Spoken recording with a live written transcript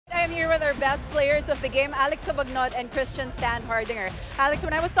I'm here with our best players of the game, Alex Cabagnot and Christian Standhardinger. Alex,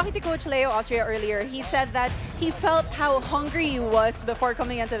 when I was talking to Coach Leo Austria earlier, he said that he felt how hungry he was before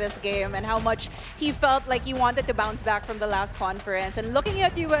coming into this game and how much he felt like he wanted to bounce back from the last conference. And looking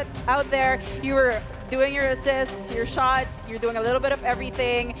at you out there, you were doing your assists, your shots, you're doing a little bit of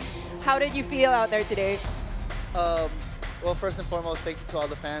everything. How did you feel out there today? Well, first and foremost, thank you to all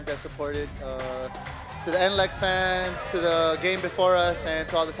the fans that supported, to the NLEX fans, to the game before us, and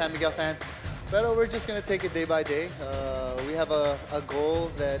to all the San Miguel fans. But we're just going to take it day by day. We have a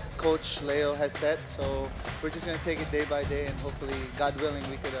goal that Coach Leo has set, so we're just going to take it day by day, and hopefully, God willing,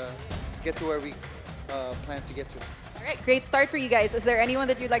 we could get to where we plan to get to. All right, great start for you guys. Is there anyone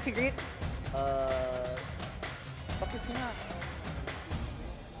that you'd like to greet?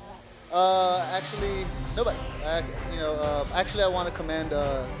 Actually, nobody. Actually, I want to commend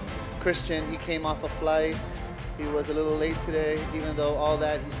Christian. He came off a flight. He was a little late today. Even though all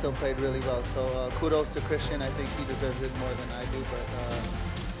that, he still played really well. So kudos to Christian. I think he deserves it more than I do. But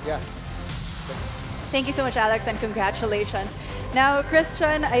yeah. Thank you so much, Alex, and congratulations. Now,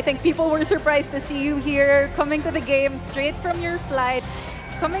 Christian, I think people were surprised to see you here, coming to the game straight from your flight.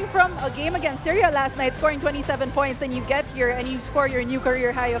 Coming from a game against Syria last night, scoring 27 points, and you get here and you score your new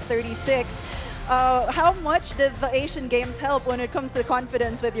career high of 36. How much did the Asian Games help when it comes to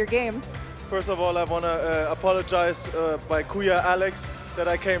confidence with your game? First of all, I want to apologize by Kuya Alex that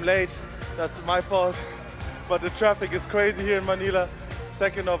I came late. That's my fault. But the traffic is crazy here in Manila.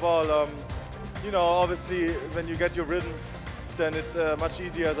 Second of all, you know, obviously when you get your rhythm, then it's much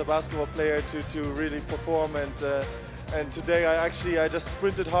easier as a basketball player to really perform. And today I just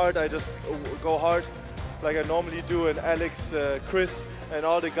sprinted hard. I just go hard like I normally do. And Alex, Chris, and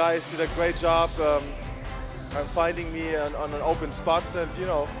all the guys did a great job finding me on an open spot. And you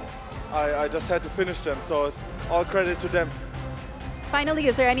know, I just had to finish them. So all credit to them. Finally,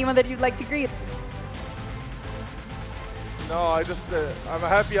 is there anyone that you'd like to greet? No, I'm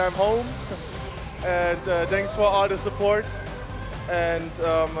happy I'm home. And thanks for all the support. And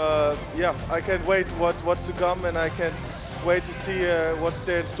yeah, I can't wait what's to come, and I can't wait to see what's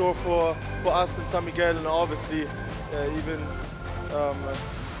there in store for us in San Miguel, and obviously even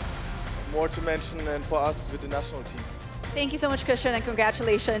more to mention and for us with the national team. Thank you so much, Christian, and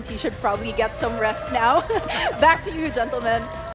congratulations. You should probably get some rest now. Back to you, gentlemen.